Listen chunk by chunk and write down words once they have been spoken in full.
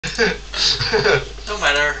No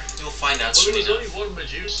matter, you'll find out soon Well, there was enough. only one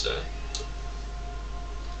Medusa.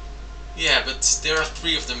 Yeah, but there are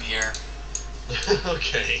 3 of them here.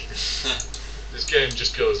 Okay. This game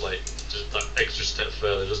just goes like just that extra step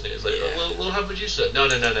further, doesn't it? It's like, Yeah. oh, we'll have Medusa. No.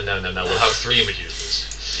 We'll have 3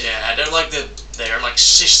 Medusas. Yeah, they're like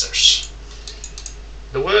sisters.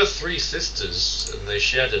 There were 3 sisters, and they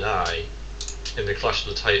shared an eye in the Clash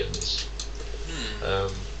of the Titans.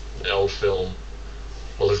 The old film.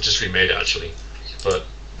 Well, they've just remade it actually, but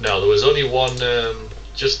no, there was only one,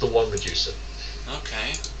 just the one Medusa.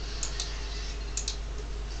 Okay.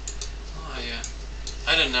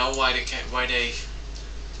 I don't know why they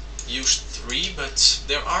used 3, but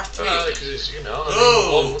there are 3 of them. Because you know,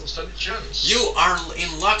 one wouldn't stand a chance. You are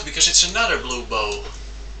in luck because it's another blue bow.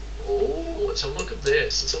 Oh, let's have a look at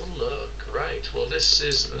this. Let's have a look. Right. Well, this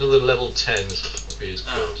is another level 10. So would be as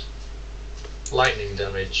good. Lightning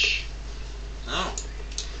damage. Oh.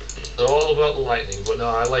 They're all about the lightning, but no,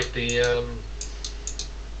 I like the.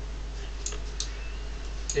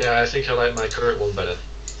 Yeah, I think I like my current one better.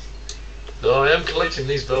 Though I am collecting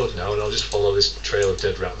these bows now, and I'll just follow this trail of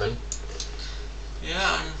dead rat men.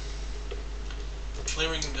 Yeah, I'm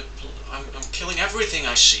clearing the. I'm killing everything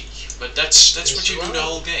I see. But that's Yes, what you you do are. the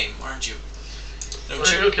whole game, aren't you? Well,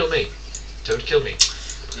 don't kill me. Don't kill me.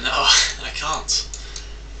 No, I can't.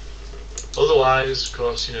 Otherwise, of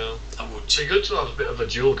course, you know, I would. it'd be good to have a bit of a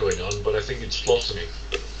duel going on, but I think it's slaughter me.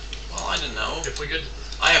 Well, I don't know. If we could,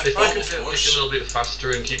 I have if Bob, I could of get a course. little bit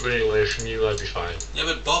faster and keep running away from you, I'd be fine. Yeah,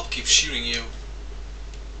 but Bob keeps shooting you.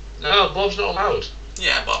 No, Bob's not allowed.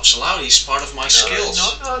 Yeah, Bob's allowed. He's part of my skills.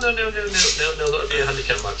 No, that would be a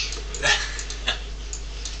handicap match.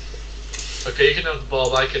 Okay, you can have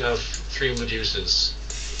Bob, I can have 3 Medusas.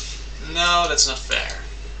 No, that's not fair.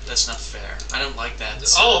 That's not fair. I don't like that.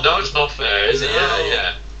 Oh, no, it's not fair, is it? No.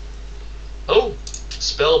 Yeah. Oh,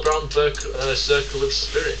 Spellbound Circle of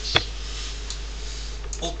Spirits.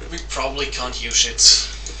 Well, we probably can't use it.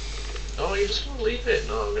 Oh, you're just going to leave it?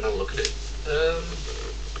 No, I'm going to have a look at it.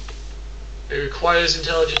 It requires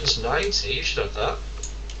intelligence 90, you should have that.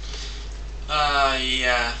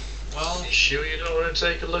 Yeah. Well. You sure you don't want to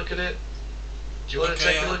take a look at it? Do you want to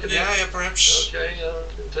Okay, take a look at yeah, it? yeah, perhaps. Okay,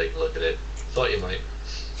 take a look at it. Thought you might.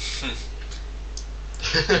 Well,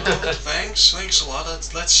 thanks a lot.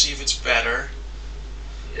 Let's see if it's better.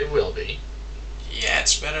 It will be. Yeah,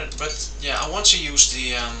 it's better, but yeah, I want to use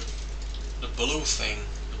the blue thing,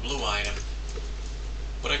 the blue item,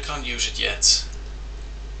 but I can't use it yet.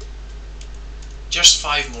 Just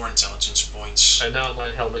 5 more intelligence points. And now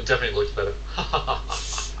my helmet definitely looks better.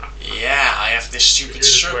 Yeah, I have this stupid You're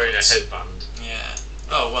just circle. wearing a headband. Yeah.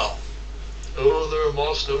 Oh well. Oh, there are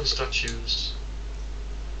more stone statues.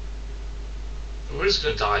 We're just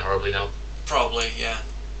gonna die horribly now. Probably, yeah.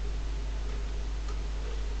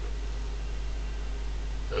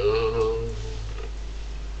 Oh.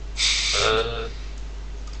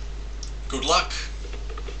 Good luck.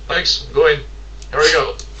 Thanks, I'm going. Here we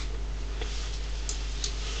go.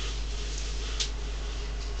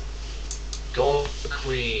 God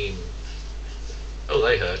Queen. Oh,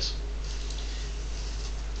 they hurt.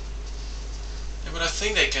 Yeah, but I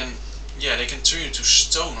think they can. Yeah, they can turn you to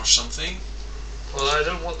stone or something. Well, I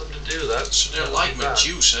don't want them to do that. So they're That would like be bad.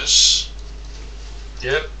 Medusas.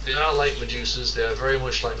 Yep, they are like Medusas. They are very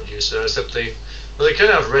much like Medusa, except they kind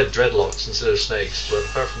of have red dreadlocks instead of snakes. But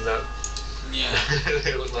apart from that, Yeah.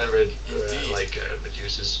 they look like red, Indeed.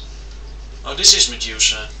 Medusas. Oh, this is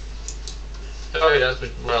Medusa. Oh yeah, but,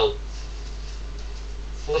 well,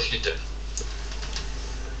 fluffy dead.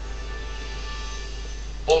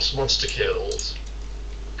 Boss monster killed.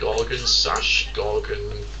 Gorgon sash,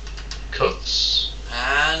 Gorgon cuts,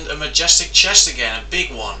 And a majestic chest again, a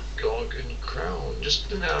big one. Gorgon crown.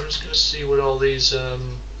 Just now, I'm just gonna see what all these what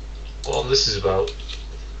all this is about.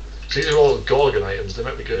 These are all Gorgon items. They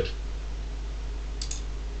might be good.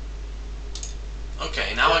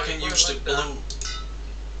 Okay, now I can Yeah, use the like that. blue.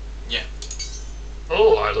 Yeah.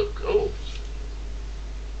 Oh, I look. Oh.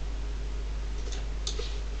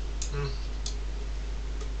 Hmm.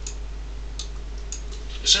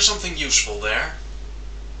 Is there something useful there?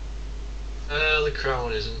 The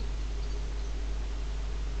crown isn't.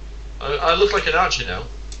 I look like an archer now.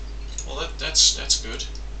 Well, that's good.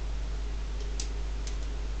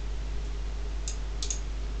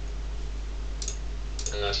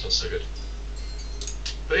 That's not so good.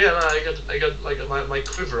 But yeah, no, I got like my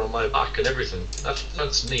quiver on my back and everything.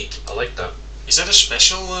 That's neat. I like that. Is that a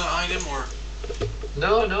special item or?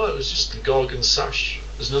 No, it was just the Gorgon sash.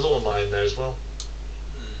 There's another one lying there as well.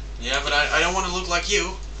 Yeah, but I don't want to look like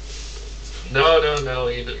you. No,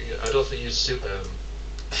 I don't think you suit a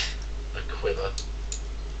quiver.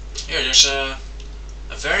 Here, there's a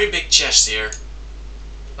very big chest here.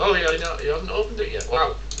 Oh yeah, you haven't opened it yet.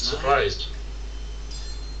 Wow, No. surprised.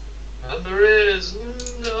 And there is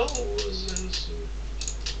no.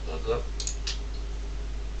 Not that.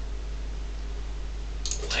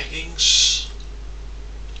 Leggings.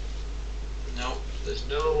 No. There's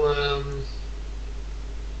no.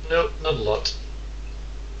 Nope, not a lot.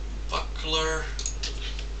 Buckler.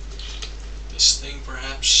 This thing,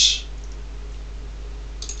 perhaps.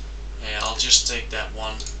 Yeah, I'll just take that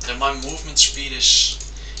one. Then my movement speed is...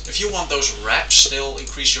 If you want those wraps, they'll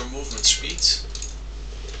increase your movement speed.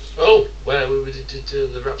 Oh, where we did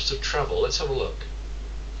the wraps of travel. Let's have a look.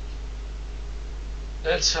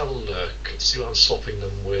 Let's have a look. Let's see what I'm swapping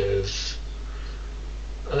them with.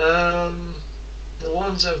 The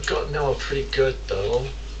ones I've got now are pretty good though.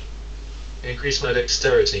 Increase my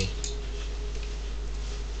dexterity.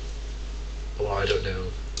 Oh, I don't know.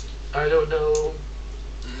 I don't know.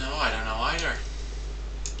 No, I don't know either.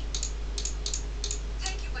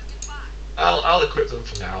 I'll equip them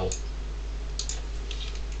for now.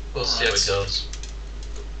 We'll see how it Alright. goes.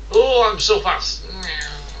 Oh, I'm so fast.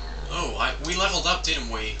 Oh, we leveled up, didn't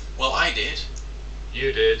we? Well, I did.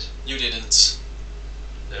 You did. You didn't.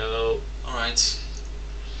 No. Alright.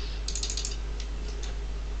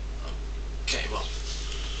 Okay, well.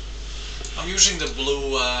 I'm using the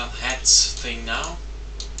blue hat thing now.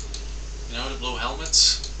 You know, the blue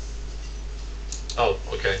helmet. Oh,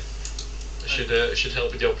 okay. Should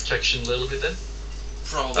help with your protection a little bit then.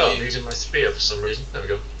 Probably. Oh, I'm using my spear for some reason. There we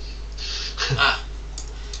go. Ah.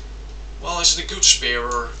 Well, is it a good spear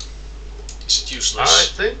or is it I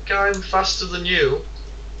useless? think I'm faster than you.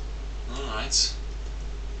 Alright.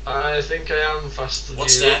 I think I am faster than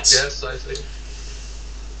What's you. that? Yes, I think.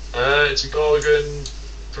 It's a Gorgon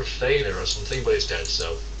Profaner or something, but it's dead,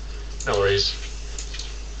 so no worries.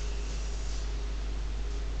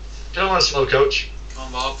 Come on, slow coach. Come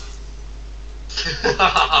on, Bob.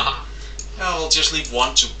 Yeah, we'll just leave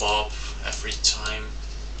one to Bob every time.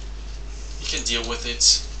 He can deal with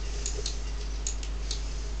it.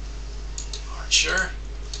 Archer.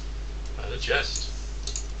 And a chest.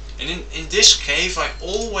 And in this cave I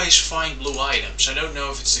always find blue items. I don't know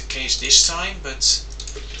if it's the case this time, but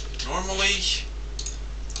normally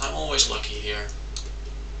I'm always lucky here.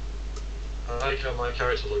 I like how my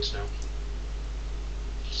character looks now.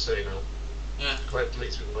 Just so you know. Yeah. Quite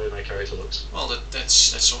pleased with the way my character looks. Well,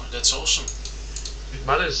 that's awesome. It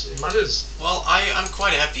matters. It matters. Well, I'm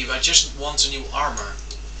quite happy, but I just want a new armor.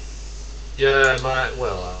 Yeah, my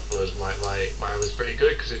was pretty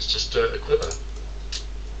good because it's just a quiver.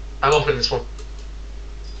 I'm opening this one.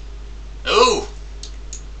 Oh!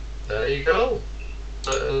 There you go.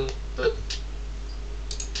 A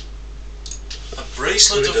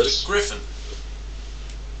bracelet of the Griffin.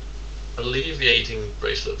 Alleviating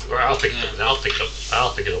bracelet. Or I'll pick it up. Yeah. I'll pick it up.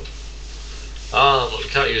 I'll pick it up. Ah, look,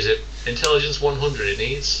 can't use it. Intelligence 100 it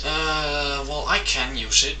needs. Well, I can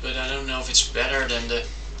use it, but I don't know if it's better than the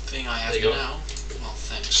thing I have There you go. now. Well,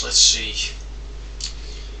 thanks. Let's see.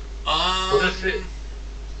 What if it?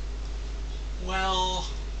 Well,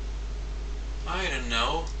 I don't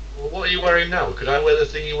know. Well, what are you wearing now? Could I wear the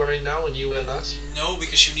thing you're wearing now and you wear that? No,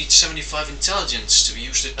 because you need 75 intelligence to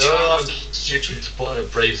use the Oh, charm I'm of the... stupid to put on a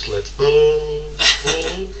bracelet. Oh,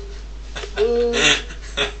 oh, oh.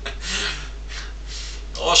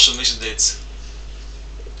 Awesome, isn't it?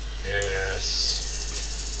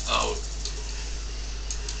 Yes. Oh,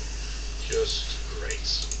 Just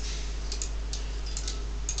great.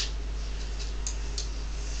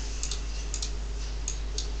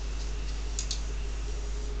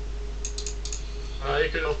 You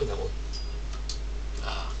can open that one.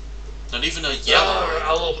 not even a yellow.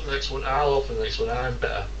 I'll open the next one. I'll open the next one. I'm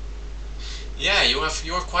better. Yeah,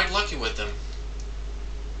 you're quite lucky with them.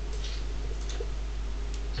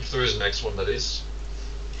 If there is a next one, that is.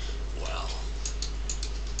 Well,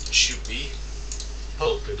 should be.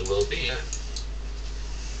 Hopefully there will be, yeah.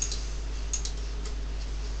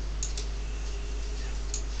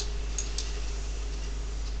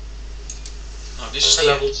 Oh, this is I the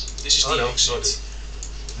leveled. This is Oh, the no, exit.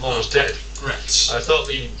 I'm almost dead. Correct. I thought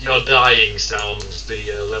your dying sound was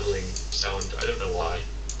the leveling sound. I don't know why.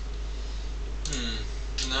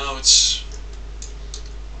 No, it's...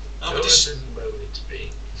 Oh, but this this... isn't where we need to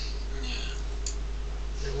be. Yeah.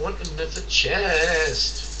 I want another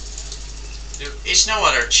chest. There is no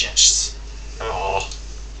other chest. Oh.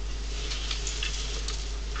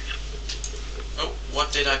 Oh,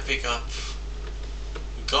 what did I pick up?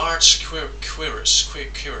 Guards quivers.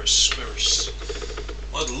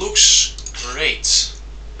 Well, it looks great.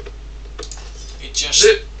 It just...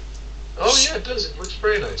 Oh yeah, it does. It looks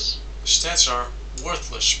very nice. Stats are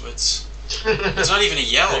worthless, but it's not even a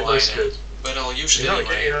yellow It looks item. good. But I'll use it You're not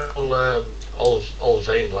anyway. getting all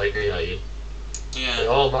vain like me, are you? It Yeah.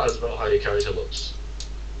 all matters about how your character looks.